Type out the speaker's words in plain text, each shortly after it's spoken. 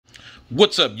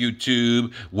What's up,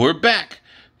 YouTube? We're back.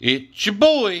 It's your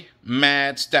boy,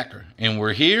 maddeststacker, and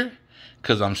we're here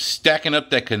because I'm stacking up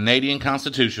that Canadian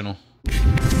Constitutional.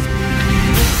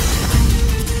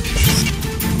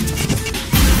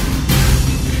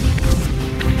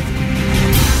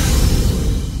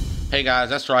 Hey guys,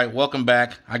 that's right. Welcome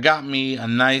back. I got me a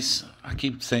nice, I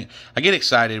keep saying, I get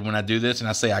excited when I do this and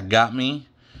I say I got me.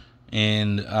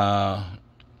 And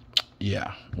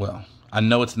yeah, well, I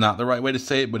know it's not the right way to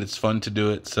say it, but it's fun to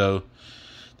do it. So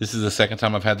this is the second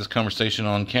time I've had this conversation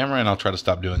on camera, and I'll try to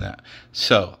stop doing that.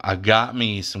 So I got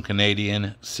me some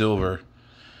Canadian silver.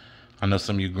 I know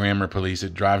some of you grammar police,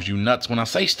 it drives you nuts when I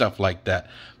say stuff like that.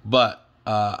 But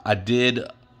I did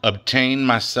obtain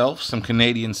myself some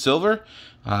Canadian silver.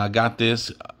 I got this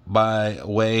by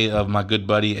way of my good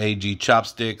buddy AG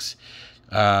COPSTICKS.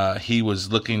 He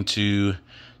was looking to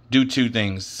do two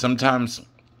things. Sometimes,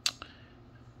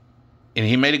 and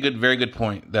he made a very good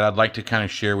point that I'd like to kind of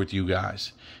share with you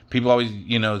guys. People always,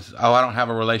 oh, I don't have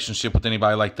a relationship with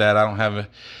anybody like that. I don't have,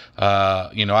 I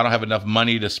don't have enough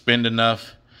money to spend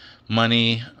enough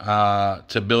money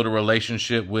to build a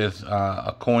relationship with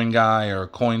a coin guy or a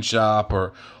coin shop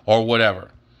or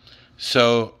whatever.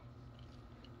 So,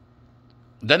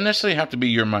 doesn't necessarily have to be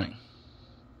your money,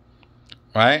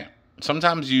 right?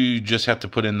 Sometimes you just have to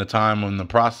put in the time in the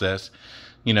process.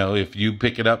 If you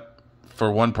pick it up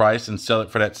for one price and sell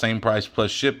it for that same price plus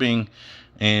shipping,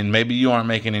 and maybe you aren't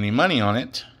making any money on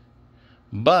it,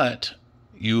 but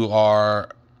you are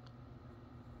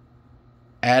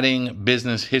adding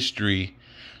business history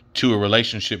to a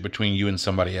relationship between you and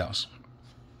somebody else.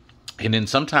 And then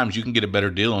sometimes you can get a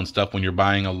better deal on stuff when you're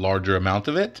buying a larger amount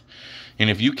of it. And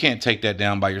if you can't take that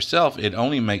down by yourself, it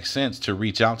only makes sense to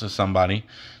reach out to somebody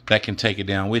that can take it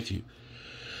down with you.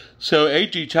 So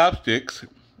AG COPSTICKS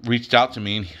reached out to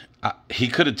me. And he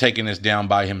could have taken this down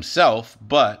by himself,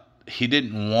 but he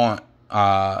didn't want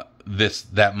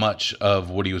that much of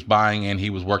what he was buying, and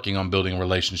he was working on building a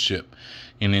relationship.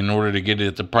 And in order to get it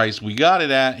at the price we got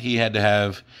it at, he had to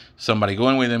have somebody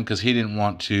going with him because he didn't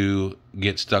want to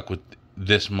get stuck with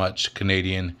this much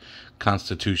Canadian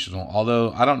Constitutional.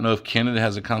 Although I don't know if Canada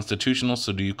has a Constitutional,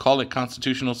 so do you call it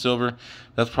Constitutional silver?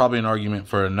 That's probably an argument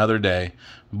for another day.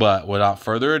 But without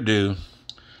further ado,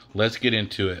 let's get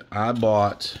into it. I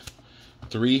bought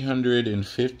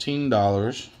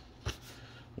 $315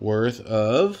 worth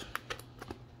of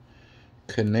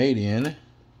Canadian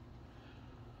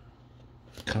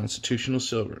Constitutional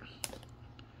silver.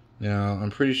 Now,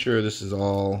 I'm pretty sure this is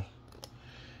all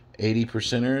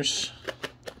 80%ers.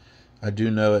 I do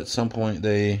know at some point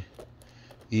they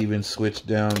even switched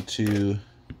down to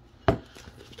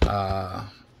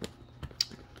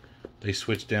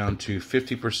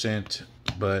 50%,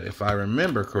 but if I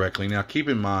remember correctly, now keep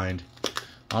in mind,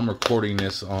 I'm recording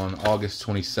this on August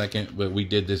 22nd, but we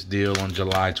did this deal on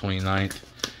July 29th,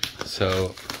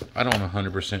 so I don't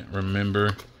 100%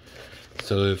 remember.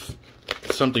 So if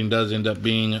something does end up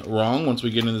being wrong once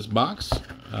we get in this box,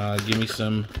 give me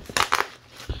some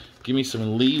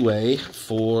leeway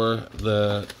for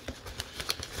the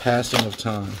passing of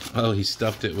time. Oh, he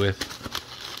stuffed it with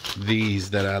these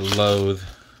that I loathe.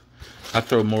 I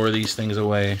throw more of these things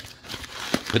away,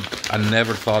 but I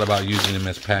never thought about using them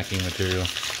as packing material.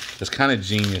 It's kind of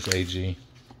genius, AG.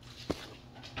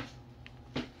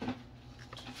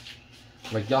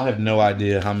 Like, y'all have no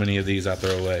idea how many of these I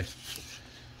throw away.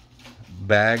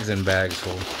 Bags and bags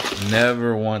full.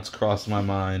 Never once crossed my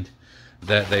mind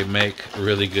that they make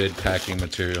really good packing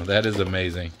material. That is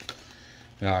amazing.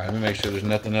 All right, let me make sure there's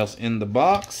nothing else in the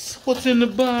box. What's in the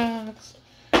box?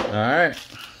 All right.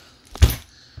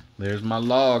 There's my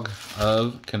log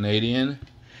of Canadian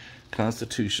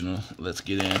Constitutional. Let's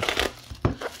get in.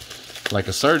 Like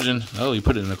a surgeon. Oh, he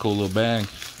put it in a cool little bag.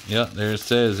 Yep, there it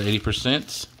says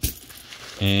 80%.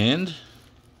 And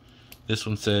this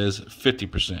one says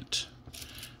 50%.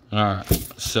 All right,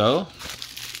 so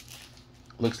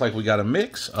looks like we got a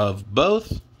mix of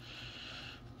both.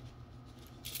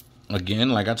 Again,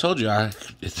 like I told you,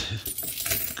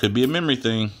 it could be a memory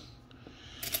thing.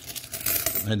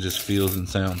 That just feels and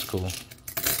sounds cool.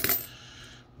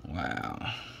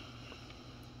 Wow.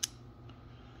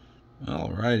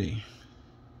 Alrighty.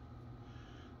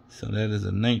 So that is a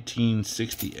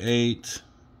 1968.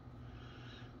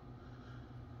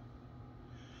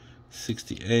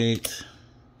 68.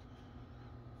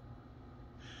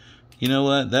 You know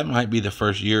what? That might be the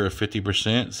first year of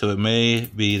 50%. So it may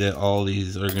be that all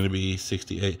these are going to be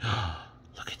 68.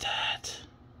 Look at that.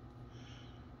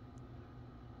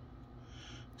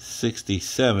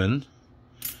 67.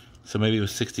 So maybe it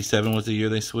was 67 was the year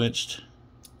they switched.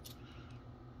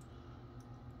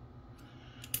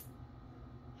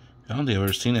 I don't think I've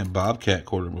ever seen that Bobcat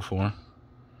quarter before.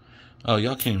 Oh,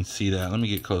 y'all can't even see that. Let me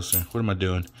get closer. What am I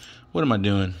doing? What am I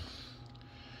doing?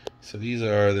 So these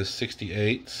are the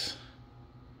 68s.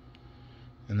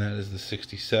 And that is the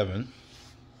 67.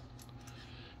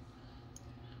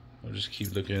 I'll just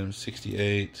keep looking at them.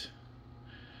 68.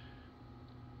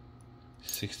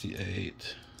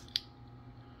 68.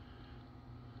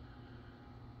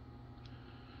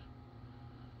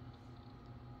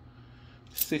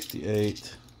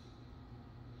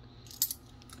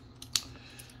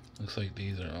 Looks like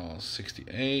these are all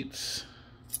 68s.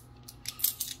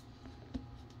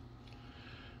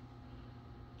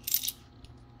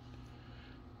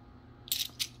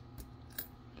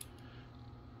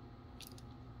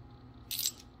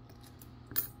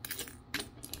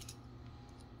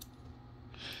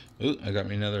 Ooh, I got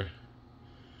me another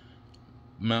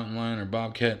mountain lion or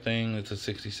bobcat thing. That's a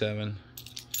 67.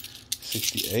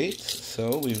 68.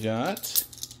 So we've got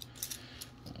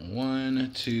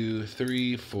 1, 2,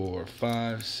 3, 4,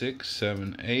 5, 6,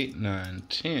 7, 8, 9,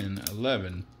 10,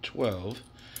 11, 12,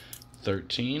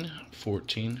 13,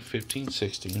 14, 15,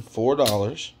 16.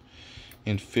 $4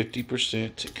 in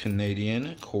 50%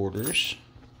 Canadian quarters.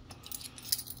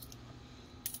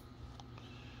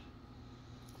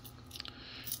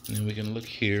 And then we can look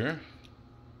here.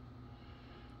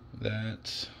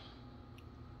 That's,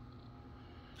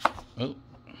 oh.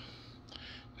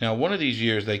 Now one of these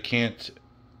years they can't,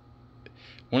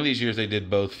 one of these years they did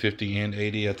both 50 and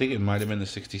 80. I think it might have been the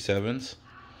 67s.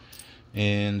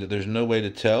 And there's no way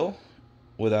to tell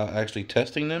without actually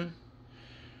testing them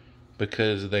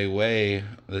because they weigh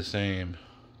the same.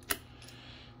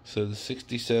 So the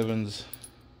 67s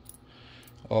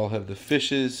all have the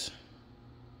fishes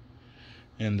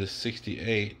and the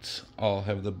 68s all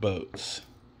have the boats.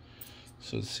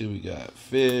 So let's see, we got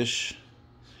fish,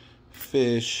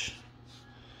 fish,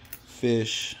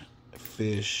 fish,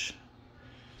 fish,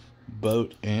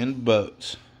 boat, and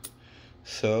boats.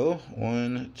 So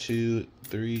 1, 2,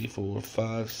 3, 4,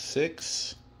 5,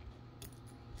 6.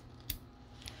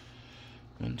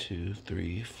 1, 2,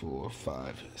 3, 4,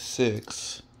 5,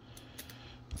 6.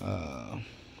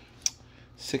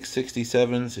 6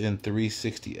 67s and 3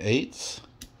 68s.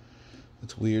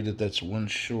 It's weird that that's one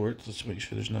short. Let's make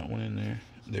sure there's not one in there.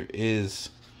 There is.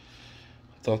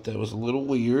 I thought that was a little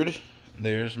weird.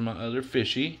 There's my other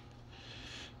fishy.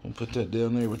 We'll put that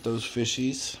down there with those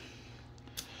fishies.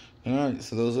 Alright,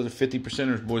 so those are the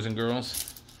 50%ers, boys and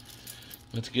girls.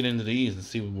 Let's get into these and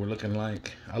see what we're looking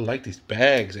like. I like these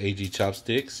bags, AG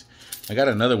Chopsticks. I got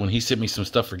another one. He sent me some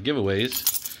stuff for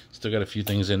giveaways. Still got a few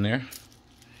things in there.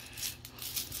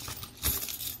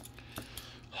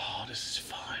 Oh, this is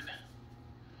fun.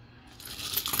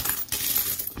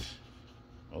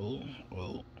 Oh,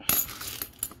 whoa.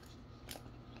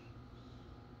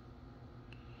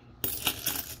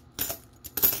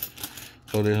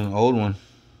 Oh, there's an old one.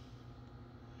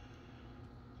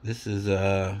 This is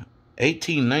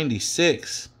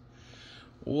 1896.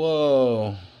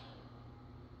 Whoa.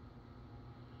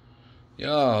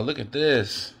 Y'all, look at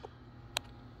this.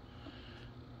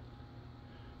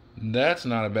 That's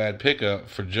not a bad pickup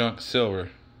for junk silver.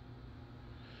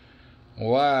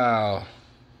 Wow.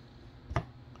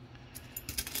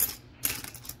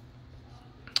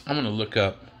 I'm gonna look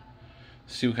up,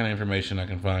 see what kind of information I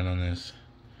can find on this.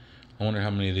 I wonder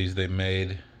how many of these they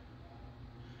made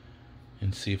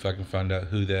and see if I can find out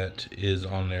who that is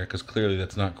on there, because clearly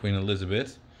that's not Queen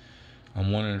Elizabeth.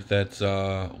 I'm wondering if that's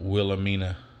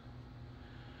Wilhelmina,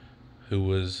 who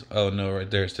was, oh no, right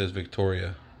there it says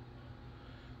Victoria.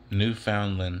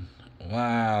 Newfoundland.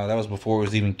 Wow, that was before it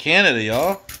was even Canada,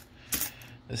 y'all.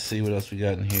 Let's see what else we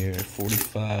got in here.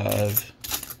 45.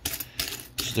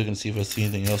 Just looking to see if I see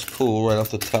anything else cool right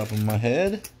off the top of my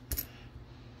head.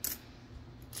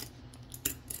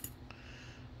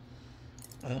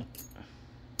 Oh.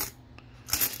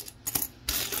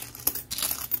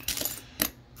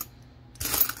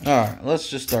 Alright, let's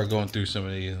just start going through some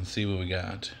of these and see what we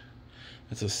got.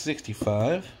 It's a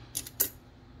 65.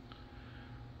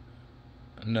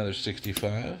 Another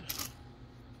 65.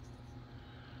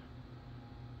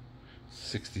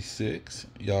 66.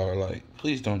 Y'all are like,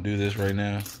 please don't do this right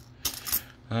now.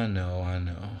 I know, I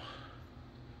know.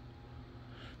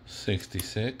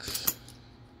 66.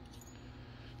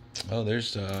 Oh,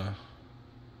 there's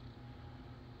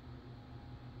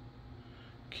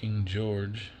King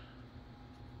George.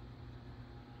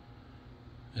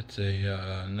 It's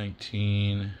a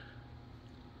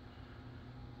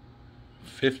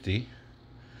 1950.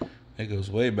 It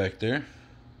goes way back there.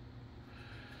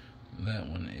 That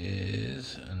one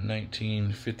is a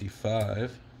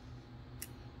 1955.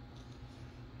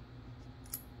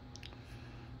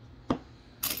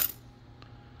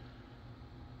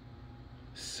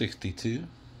 62.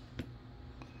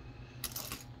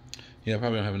 Yeah, I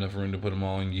probably don't have enough room to put them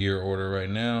all in year order right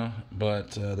now,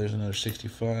 but there's another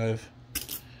 65.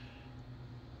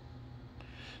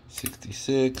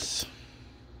 66.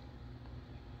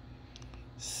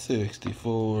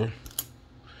 64.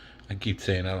 I keep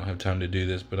saying I don't have time to do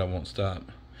this, but I won't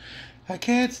stop. I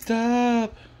can't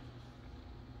stop.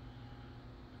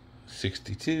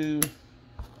 62.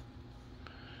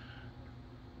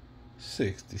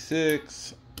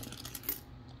 66.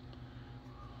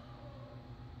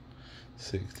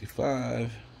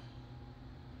 65.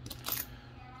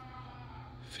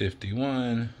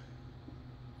 51.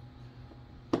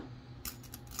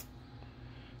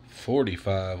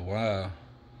 45. Wow.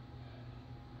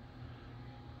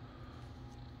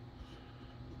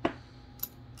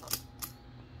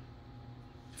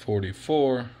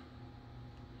 44.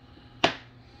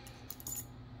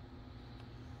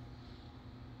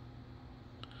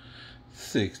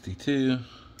 62.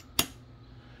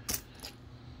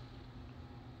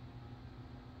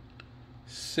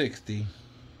 60.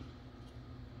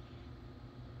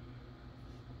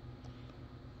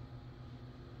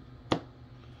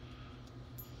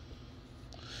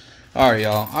 'Alright,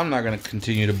 y'all, I'm not going to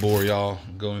continue to bore y'all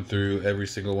going through every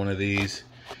single one of these,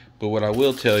 but what I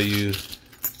will tell you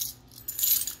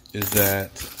is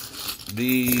that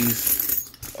these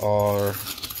are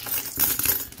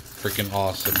freaking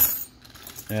awesome.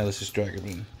 Now let's just drag them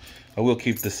in. I will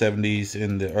keep the 70s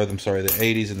and the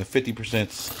 80s and the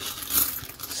 50%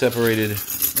 separated,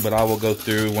 but I will go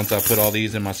through once I put all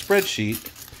these in my spreadsheet,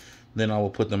 then I will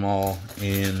put them all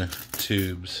in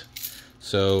tubes.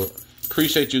 So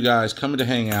appreciate you guys coming to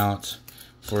hang out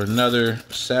for another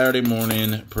Saturday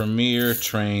morning Premier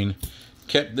Train.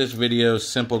 Kept this video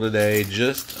simple today,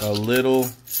 just a little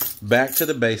back to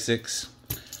the basics.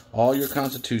 All your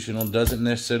constitutional doesn't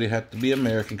necessarily have to be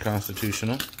American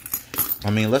constitutional. I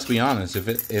mean, let's be honest, if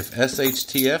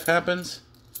SHTF happens,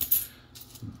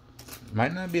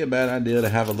 might not be a bad idea to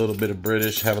have a little bit of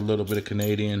British, have a little bit of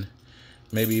Canadian,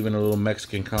 maybe even a little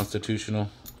Mexican constitutional.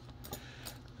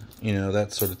 You know,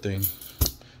 that sort of thing.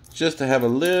 Just to have a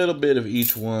little bit of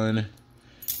each one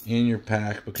in your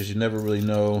pack, because you never really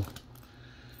know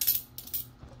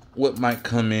what might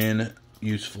come in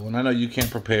useful. And I know you can't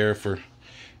prepare for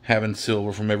having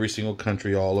silver from every single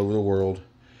country all over the world,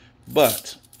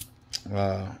 but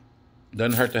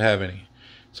doesn't hurt to have any.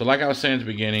 So like I was saying at the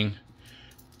beginning,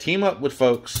 team up with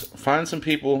folks, find some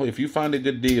people. If you find a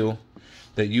good deal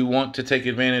that you want to take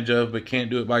advantage of but can't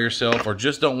do it by yourself, or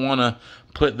just don't want to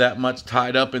put that much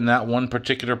tied up in that one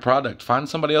particular product, find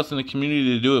somebody else in the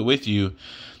community to do it with you.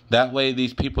 That way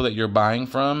these people that you're buying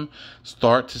from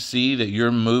start to see that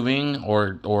you're moving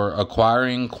or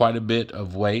acquiring quite a bit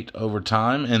of weight over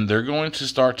time, and they're going to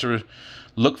start to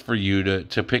look for you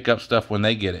to pick up stuff when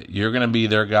they get it. You're going to be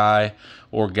their guy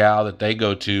or gal that they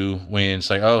go to when it's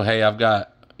like, oh, hey, I've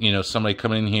got, you know, somebody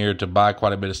coming in here to buy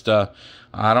quite a bit of stuff.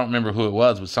 I don't remember who it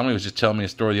was, but somebody was just telling me a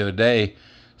story the other day.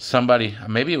 Somebody,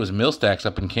 maybe it was MADDEST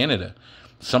up in Canada.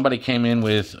 Somebody came in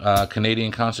with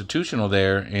Canadian Constitutional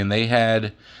there, and they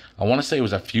had, I want to say it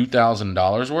was a few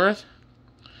 $1,000s worth,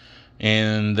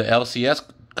 and the LCS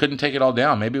couldn't take it all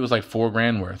down. Maybe it was like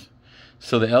 $4,000 worth.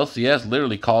 So the LCS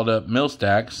literally called up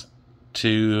MADDEST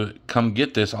to come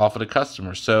get this off of the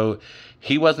customer. So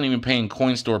he wasn't even paying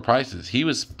coin store prices. He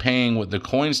was paying what the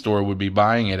coin store would be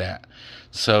buying it at.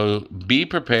 So be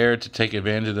prepared to take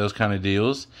advantage of those kind of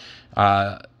deals.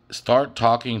 Start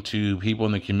talking to people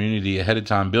in the community ahead of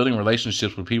time, building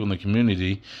relationships with people in the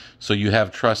community so you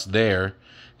have trust there,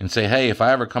 and say, hey, if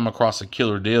I ever come across a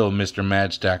killer deal, Mr.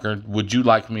 MADDEST, would you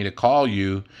like me to call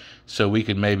you so we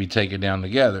could maybe take it down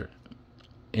together?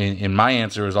 And my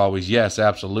answer is always yes,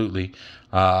 absolutely.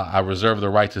 I reserve the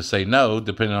right to say no,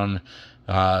 depending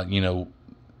on, you know,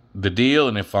 the deal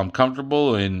and if I'm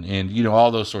comfortable and, you know,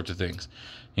 all those sorts of things.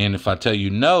 And if I tell you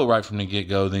no right from the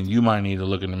get-go, then you might need to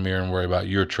look in the mirror and worry about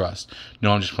your trust.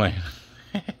 No, I'm just playing.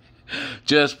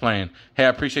 Just playing. Hey, I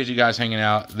appreciate you guys hanging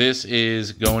out. This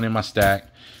is going in my stack.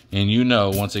 And you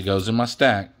know, once it goes in my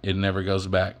stack, it never goes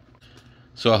back.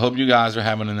 So I hope you guys are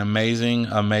having an amazing,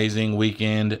 amazing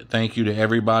weekend. Thank you to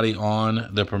everybody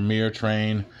on the Premier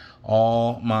Train.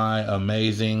 All my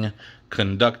amazing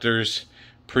conductors.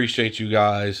 Appreciate you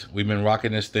guys. We've been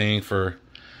rocking this thing for,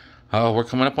 oh, we're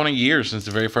coming up on a year since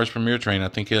the very first Premier Train. I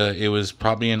think it was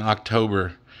probably in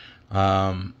October.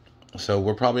 So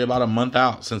we're probably about a month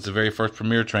out since the very first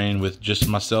Premier Train with just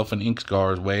myself and Ink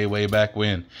Scars way, way back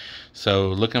when. So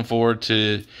looking forward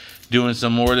to doing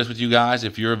some more of this with you guys.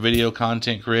 If you're a video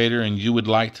content creator and you would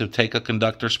like to take a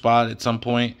conductor spot at some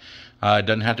point, It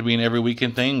doesn't have to be an every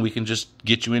weekend thing. We can just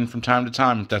get you in from time to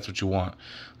time if that's what you want.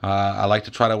 I like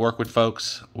to try to work with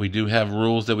folks. We do have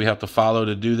rules that we have to follow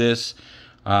to do this,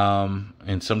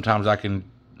 and sometimes I can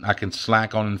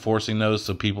slack on enforcing those,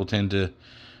 so people tend to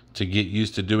get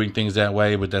used to doing things that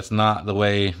way. But that's not the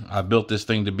way I built this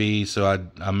thing to be. So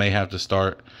I may have to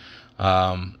start,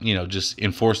 just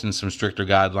enforcing some stricter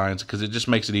guidelines, because it just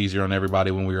makes it easier on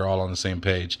everybody when we are all on the same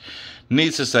page.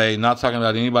 Needs to say, not talking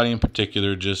about anybody in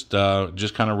particular, just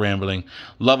kind of rambling.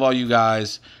 Love all you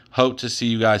guys. Hope to see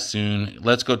you guys soon.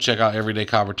 Let's go check out Everyday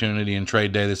Opportunity and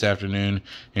Trade Day this afternoon,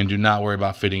 and do not worry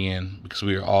about fitting in, because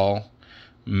we are all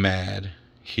mad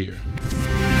here.